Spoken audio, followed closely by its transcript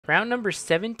Round number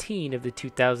 17 of the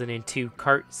 2002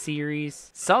 kart series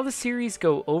saw the series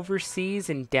go overseas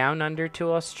and down under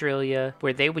to Australia,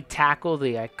 where they would tackle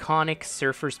the iconic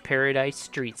Surfers Paradise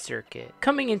street circuit.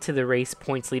 Coming into the race,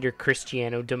 points leader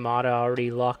Cristiano Damata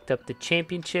already locked up the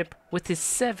championship with his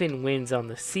 7 wins on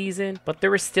the season, but there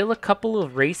were still a couple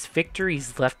of race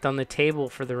victories left on the table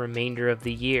for the remainder of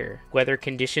the year. Weather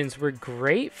conditions were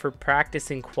great for practice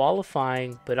and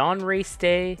qualifying, but on race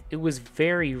day, it was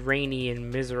very rainy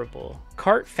and miserable.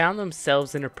 Kart found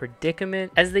themselves in a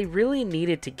predicament as they really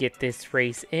needed to get this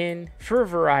race in for a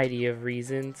variety of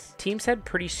reasons. Teams had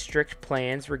pretty strict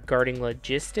plans regarding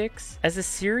logistics as the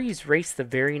series raced the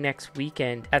very next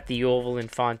weekend at the Oval in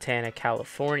Fontana,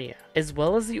 California. As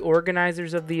well as the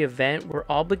organizers of the event were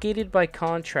obligated by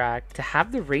contract to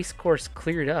have the race course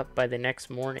cleared up by the next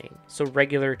morning so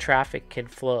regular traffic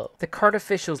could flow. The kart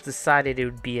officials decided it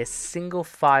would be a single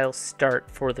file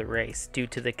start for the race due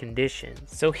to the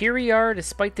conditions. So here we are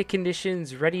despite the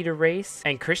conditions, ready to race,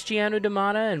 and Cristiano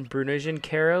Damata and Bruno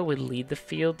Junqueira would lead the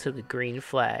field to the green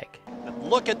flag. And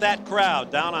look at that crowd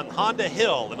down on Honda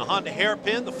Hill in the Honda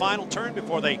hairpin, the final turn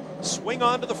before they swing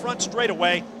onto the front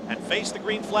straightaway and face the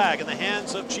green flag in the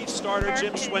hands of chief starter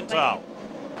Jim Swintow.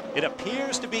 It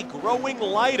appears to be growing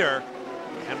lighter,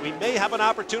 and we may have an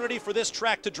opportunity for this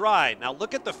track to dry. Now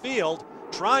look at the field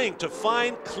trying to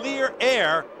find clear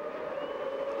air.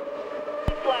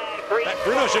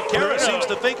 Bruno Junqueira seems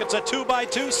to think it's a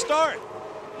 2x2 start.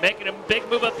 Making a big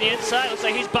move up the inside. Looks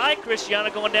like he's by Cristiano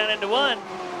going down into one.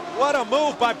 What a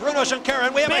move by Bruno Junqueira,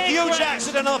 and we have a huge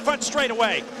accident on the front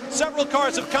straightaway. Several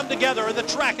cars have come together and the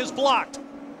track is blocked.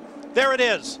 There it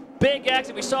is. Big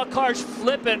accident. We saw cars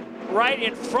flipping right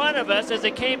in front of us as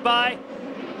they came by.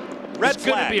 Red It's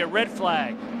flag. going to be a red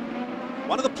flag.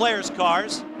 One of the players'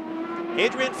 cars,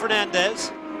 Adrian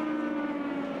Fernandez.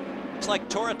 Looks like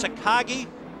Tora Takagi.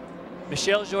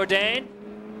 Michel Jourdain.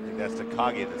 I think that's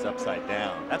Takagi that's upside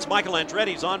down. That's Michael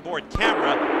Andretti's onboard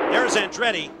camera. There's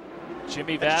Andretti.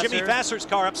 Jimmy That's Vasser. Jimmy Vasser's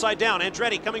car upside down.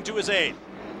 Andretti coming to his aid.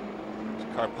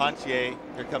 Carpentier.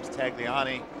 Here comes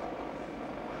Tagliani.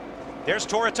 There's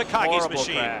Tora Takagi's Horrible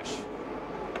machine. crash.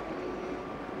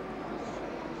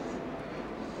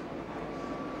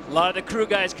 A lot of the crew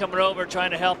guys coming over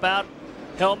trying to help out.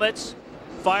 Helmets,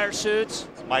 fire suits.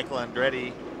 It's Michael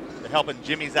Andretti. They're helping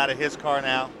Jimmy's out of his car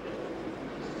now.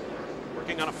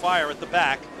 Working on a fire at the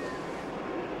back.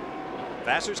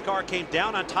 Vasser's car came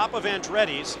down on top of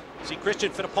Andretti's. See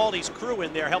Christian Fittipaldi's crew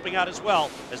in there helping out as well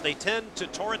as they tend to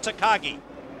Tora Takagi.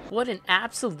 What an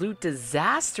absolute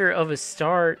disaster of a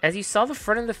start, as you saw the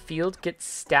front of the field get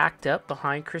stacked up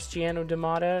behind Cristiano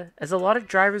Damata, as a lot of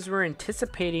drivers were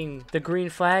anticipating the green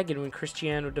flag and when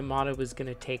Cristiano Damata was going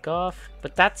to take off.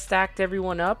 But that stacked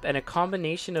everyone up, and a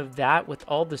combination of that with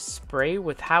all the spray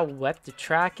with how wet the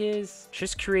track is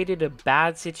just created a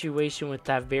bad situation with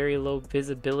that very low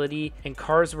visibility, and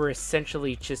cars were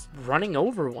essentially just running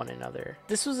over one another.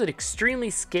 This was an extremely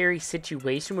scary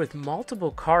situation with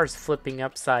multiple cars flipping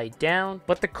upside down,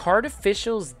 but the kart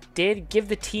officials did give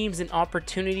the teams an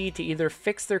opportunity to either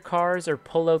fix their cars or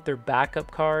pull out their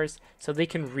backup cars so they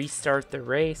can restart the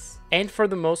race. And for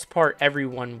the most part,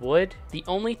 everyone would. The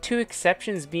only 2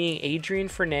 exceptions being Adrian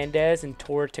Fernandez and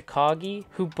Tora Takagi,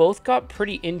 who both got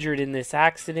pretty injured in this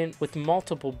accident with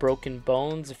multiple broken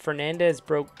bones. Fernandez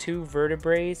broke 2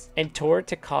 vertebrae, and Tora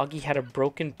Takagi had a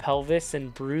broken pelvis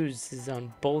and bruises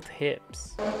on both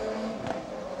hips.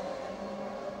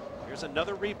 Here's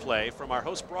another replay from our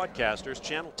host broadcasters,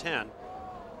 Channel 10.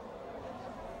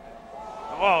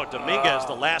 Oh, Dominguez,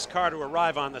 the last car to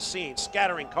arrive on the scene,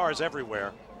 scattering cars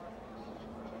everywhere.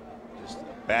 Just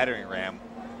a battering ram.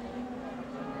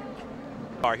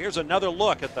 Here's another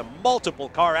look at the multiple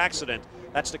car accident.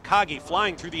 That's Takagi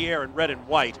flying through the air in red and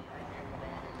white.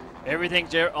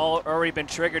 Everything's already been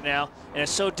triggered now, and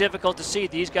it's so difficult to see.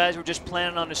 These guys were just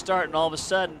planning on the start, and all of a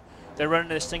sudden, they're running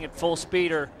this thing at full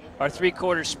speed or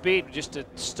 3/4 speed just to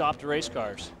stop the race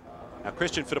cars. Now,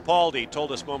 Christian Fittipaldi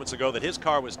told us moments ago that his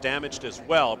car was damaged as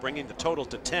well, bringing the total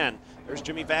to 10. There's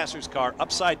Jimmy Vasser's car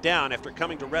upside down after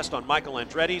coming to rest on Michael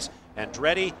Andretti's.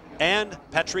 Andretti and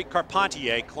Patrick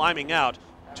Carpentier climbing out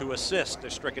to assist their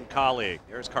stricken colleague.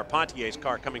 There's Carpentier's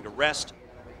car coming to rest.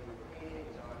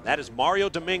 That is Mario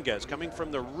Dominguez coming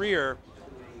from the rear.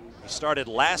 He started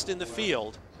last in the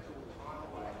field.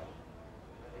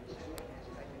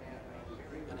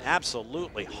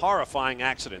 Absolutely horrifying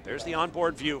accident. There's the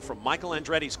onboard view from Michael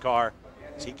Andretti's car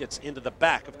as he gets into the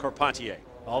back of Carpentier.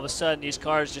 All of a sudden, these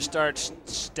cars just start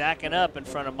stacking up in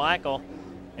front of Michael,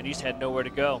 and he's had nowhere to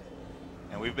go.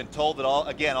 And we've been told that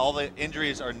all the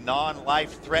injuries are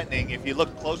non-life threatening. If you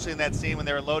look closely in that scene when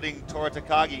they were loading Toru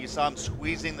Takagi, you saw him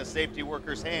squeezing the safety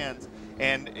worker's hands.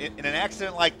 And in an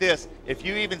accident like this, if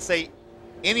you even say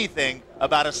anything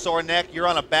about a sore neck, you're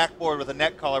on a backboard with a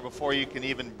neck collar before you can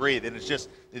even breathe. And it's just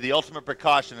the ultimate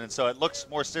precaution. And so it looks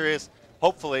more serious.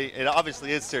 Hopefully, it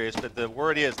obviously is serious, but the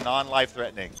word is non-life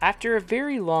threatening. After a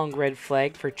very long red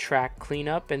flag for track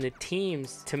cleanup and the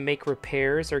teams to make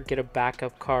repairs or get a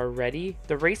backup car ready,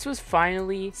 the race was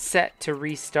finally set to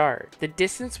restart. The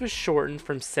distance was shortened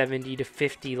from 70 to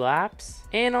 50 laps,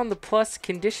 and on the plus,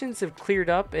 conditions have cleared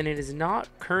up and it is not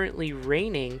currently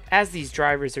raining as these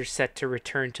drivers are set to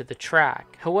return to the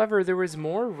track. However, there was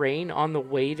more rain on the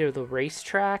way to the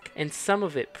racetrack and some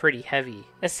of it pretty heavy.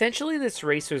 Essentially, this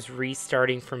race was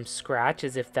restarting from scratch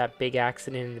as if that big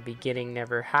accident in the beginning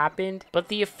never happened, but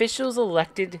the officials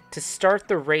elected to start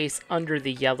the race under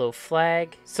the yellow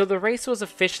flag, so the race was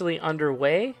officially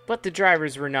underway, but the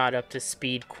drivers were not up to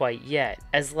speed quite yet,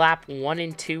 as lap 1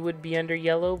 and 2 would be under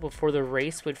yellow before the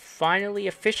race would finally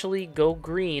officially go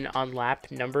green on lap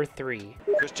number 3.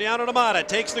 Cristiano D'Amata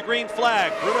takes the green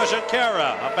flag. Bruno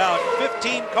Junqueira about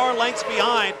 15 car lengths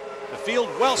behind. The field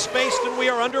well spaced and we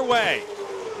are underway.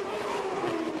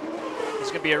 It's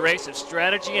going to be a race of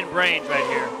strategy and brains right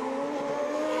here.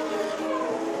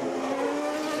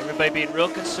 Everybody being real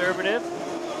conservative.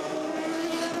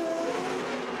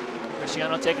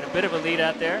 Cristiano taking a bit of a lead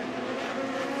out there.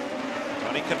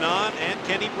 Tony Kanaan and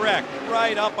Kenny Breck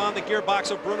right up on the gearbox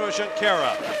of Bruno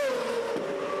Junqueira.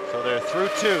 So they're through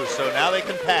 2, so now they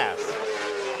can pass.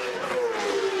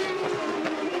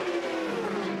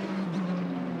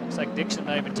 Looks like Dixon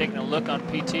not even taking a look on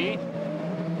PT.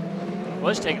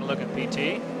 Was taking a look at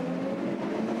PT.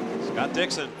 Scott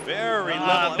Dixon, very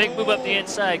level. Big move up the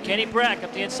inside. Kenny Brack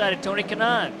up the inside of Tony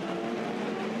Kanaan.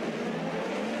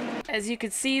 As you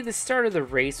can see, the start of the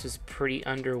race was pretty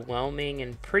underwhelming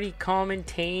and pretty calm and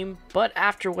tame, but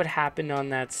after what happened on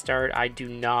that start, I do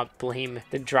not blame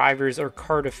the drivers or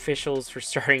kart officials for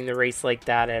starting the race like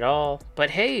that at all. But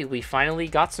hey, we finally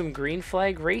got some green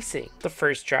flag racing. The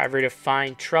first driver to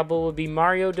find trouble would be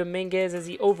Mario Dominguez as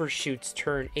he overshoots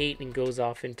turn 8 and goes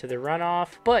off into the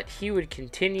runoff, but he would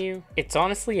continue. It's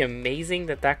honestly amazing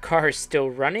that that car is still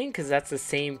running, because that's the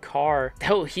same car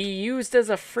that he used as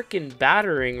a freaking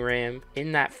battering ram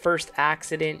in that first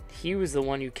accident. He was the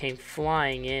one who came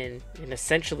flying in and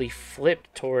essentially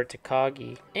flipped Toru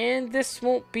Takagi. And this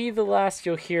won't be the last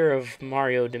you'll hear of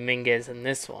Mario Dominguez in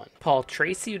this one. Paul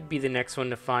Tracy would be the next one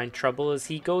to find trouble as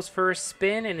he goes for a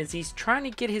spin, and as he's trying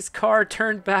to get his car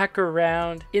turned back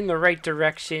around in the right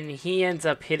direction, he ends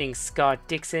up hitting Scott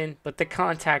Dixon, but the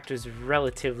contact was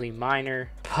relatively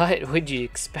minor. But would you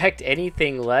expect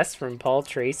anything less from Paul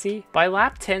Tracy? By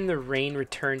lap 10, the rain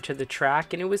returned to the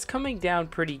track and it was coming down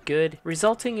pretty good,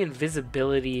 resulting in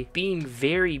visibility being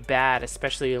very bad,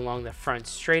 especially along the front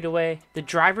straightaway. The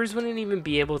drivers wouldn't even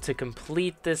be able to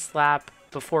complete this lap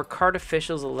before kart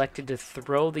officials elected to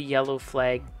throw the yellow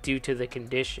flag due to the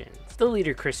conditions. The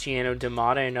leader Cristiano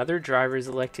D'Amata and other drivers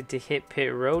elected to hit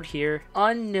pit road here,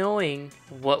 unknowing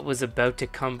what was about to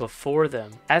come before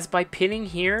them, as by pitting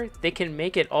here, they can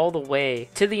make it all the way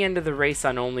to the end of the race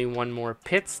on only one more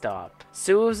pit stop.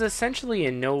 So it was essentially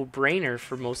a no-brainer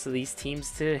for most of these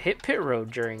teams to hit pit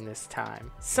road during this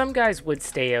time. Some guys would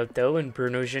stay out though, and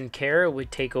Bruno Junqueira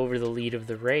would take over the lead of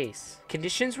the race.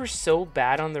 Conditions were so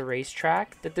bad on the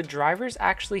racetrack that the drivers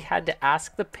actually had to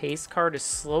ask the pace car to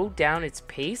slow down its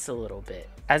pace a little bit,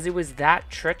 as it was that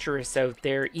treacherous out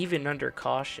there even under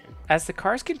caution. As the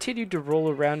cars continued to roll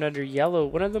around under yellow,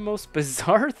 one of the most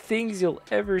bizarre things you'll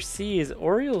ever see is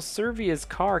Oriol Servia's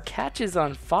car catches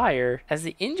on fire as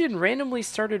the engine randomly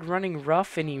started running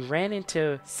rough and he ran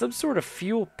into some sort of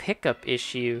fuel pickup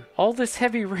issue. All this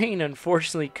heavy rain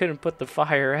unfortunately couldn't put the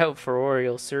fire out for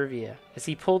Oriol Servia, as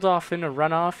he pulled off in a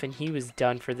runoff and he was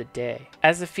done for the day.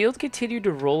 As the field continued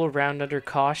to roll around under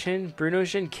caution, Bruno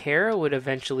Junqueira would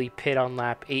eventually pit on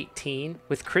lap 18,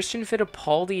 with Christian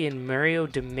Fittipaldi and Mario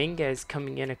Dominguez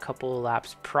coming in a couple of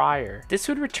laps prior. This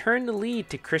would return the lead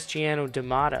to Cristiano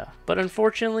D'Amata, but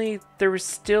unfortunately there was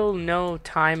still no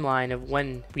timeline of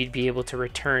when we'd be able to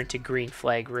return to green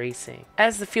flag racing.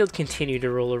 As the field continued to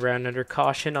roll around under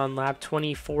caution on lap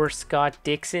 24, Scott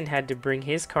Dixon had to bring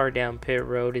his car down pit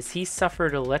road as he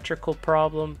suffered an electrical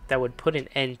problem that would put an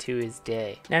end to his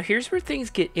day. Now here's where things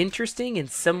get interesting and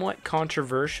somewhat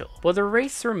controversial. While the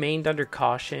race remained under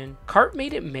caution, kart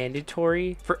made it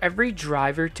mandatory for every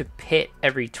driver to pit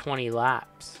every 20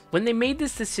 laps. When they made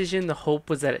this decision, the hope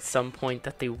was that at some point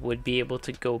that they would be able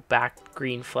to go back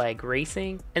green flag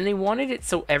racing, and they wanted it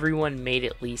so everyone made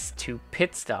at least 2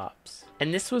 pit stops.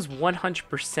 and this was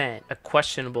 100% a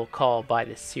questionable call by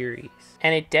the series.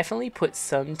 And it definitely put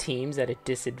some teams at a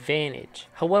disadvantage.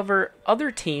 However, other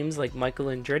teams like Michael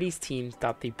Andretti's team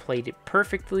thought they played it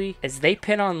perfectly, as they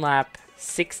pit on lap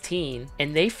 16,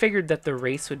 and they figured that the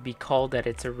race would be called at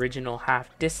its original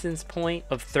half distance point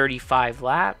of 35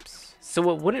 laps.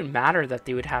 So it wouldn't matter that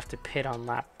they would have to pit on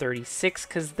lap 36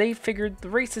 because they figured the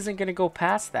race isn't going to go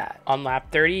past that. On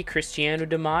lap 30, Cristiano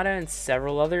D'Amata and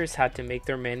several others had to make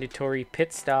their mandatory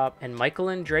pit stop, and Michael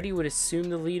Andretti would assume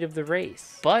the lead of the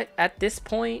race. But at this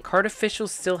point, kart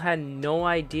officials still had no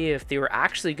idea if they were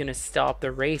actually going to stop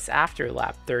the race after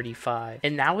lap 35,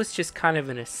 and that was just kind of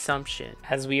an assumption.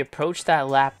 As we approached that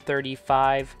lap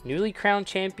 35, newly crowned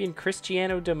champion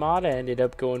Cristiano D'Amata ended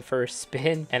up going for a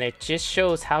spin, and it just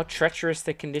shows how treacherous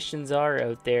the conditions are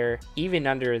out there, even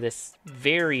under this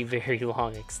very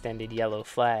long extended yellow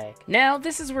flag. Now,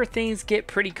 this is where things get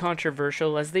pretty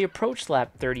controversial. As they approached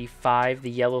lap 35,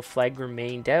 the yellow flag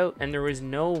remained out, and there was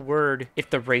no word if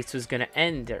the race was going to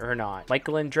end or not.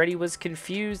 Michael Andretti was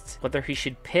confused whether he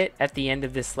should pit at the end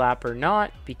of this lap or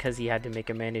not, because he had to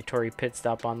make a mandatory pit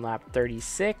stop on lap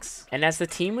 36. And as the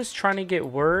team was trying to get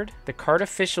word, the kart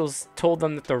officials told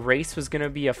them that the race was going to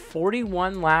be a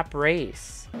 41 lap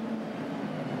race. I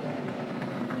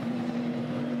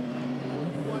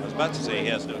was about to say he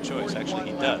has no choice.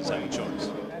 Actually, he does have a choice.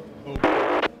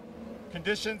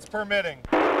 Conditions permitting.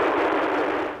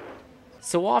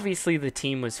 So obviously the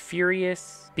team was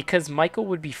furious because Michael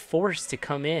would be forced to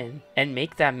come in and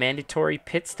make that mandatory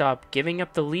pit stop, giving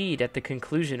up the lead at the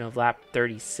conclusion of lap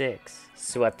 36.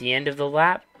 So at the end of the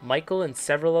lap, Michael and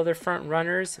several other front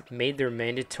runners made their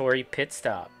mandatory pit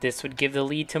stop. This would give the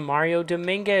lead to Mario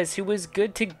Dominguez, who was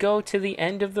good to go to the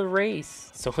end of the race.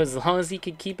 So as long as he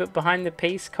could keep it behind the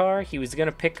pace car, he was going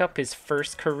to pick up his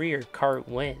first career kart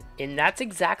win. And that's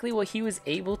exactly what he was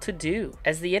able to do,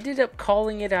 as they ended up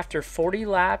calling it after 40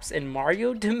 laps, and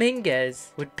Mario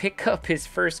Dominguez would pick up his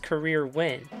first career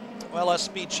win. Well, us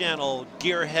Speed Channel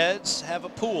gearheads have a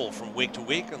pool from week to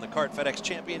week on the Kart FedEx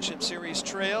Championship Series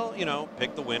trail. You know,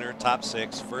 pick the winner, top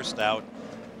 6, first out,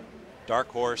 dark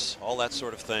horse, all that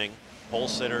sort of thing, pole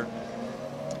sitter.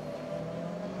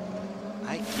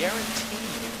 I guarantee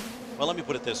you, well, let me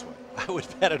put it this way. I would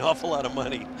bet an awful lot of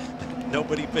money that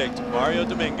nobody picked Mario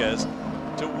Dominguez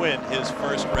to win his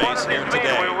first race here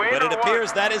today. But it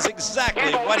appears that is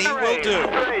exactly what he will do.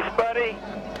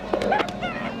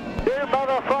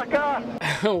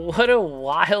 What a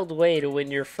wild way to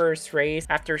win your first race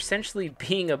after essentially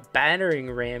being a battering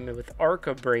ram with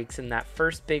ARCA brakes in that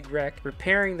first big wreck,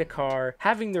 repairing the car,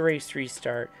 having the race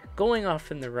restart, going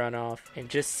off in the runoff, and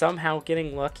just somehow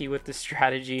getting lucky with the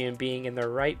strategy and being in the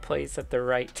right place at the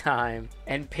right time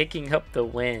and picking up the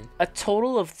win. A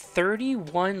total of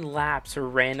 31 laps were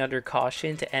ran under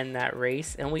caution to end that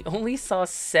race, and we only saw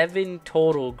 7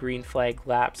 total green flag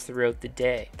laps throughout the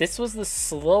day. This was the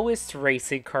slowest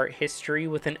race in kart history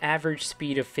with an average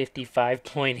speed of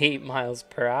 55.8 miles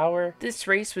per hour. This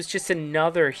race was just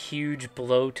another huge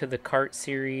blow to the kart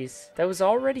series that was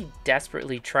already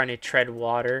desperately trying to tread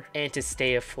water and to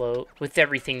stay afloat with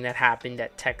everything that happened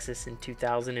at Texas in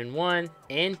 2001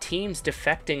 and teams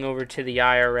defecting over to the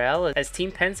IRL, as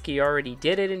Team Penske already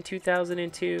did it in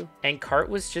 2002, and kart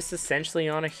was just essentially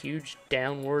on a huge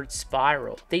downward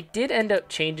spiral. They did end up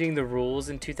changing the rules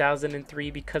in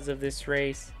 2003 because of this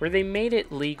race, where they made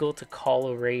it legal to call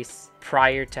a race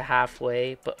prior to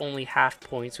halfway, but only half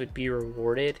points would be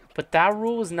rewarded. But that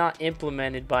rule was not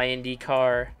implemented by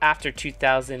IndyCar after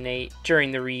 2008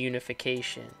 during the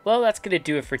reunification. Well, that's going to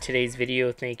do it for today's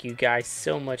video. Thank you guys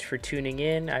so much for tuning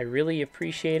in. I really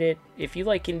appreciate it. If you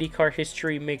like IndyCar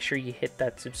history, make sure you hit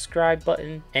that subscribe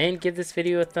button and give this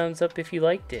video a thumbs up if you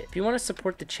liked it. If you want to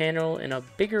support the channel in a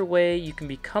bigger way, you can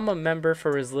become a member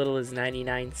for as little as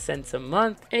 99 cents a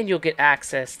month, and you'll get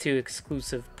access to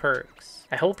exclusive perks.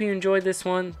 I hope you enjoyed this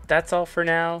one. That's all for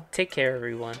now. Take care,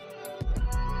 everyone.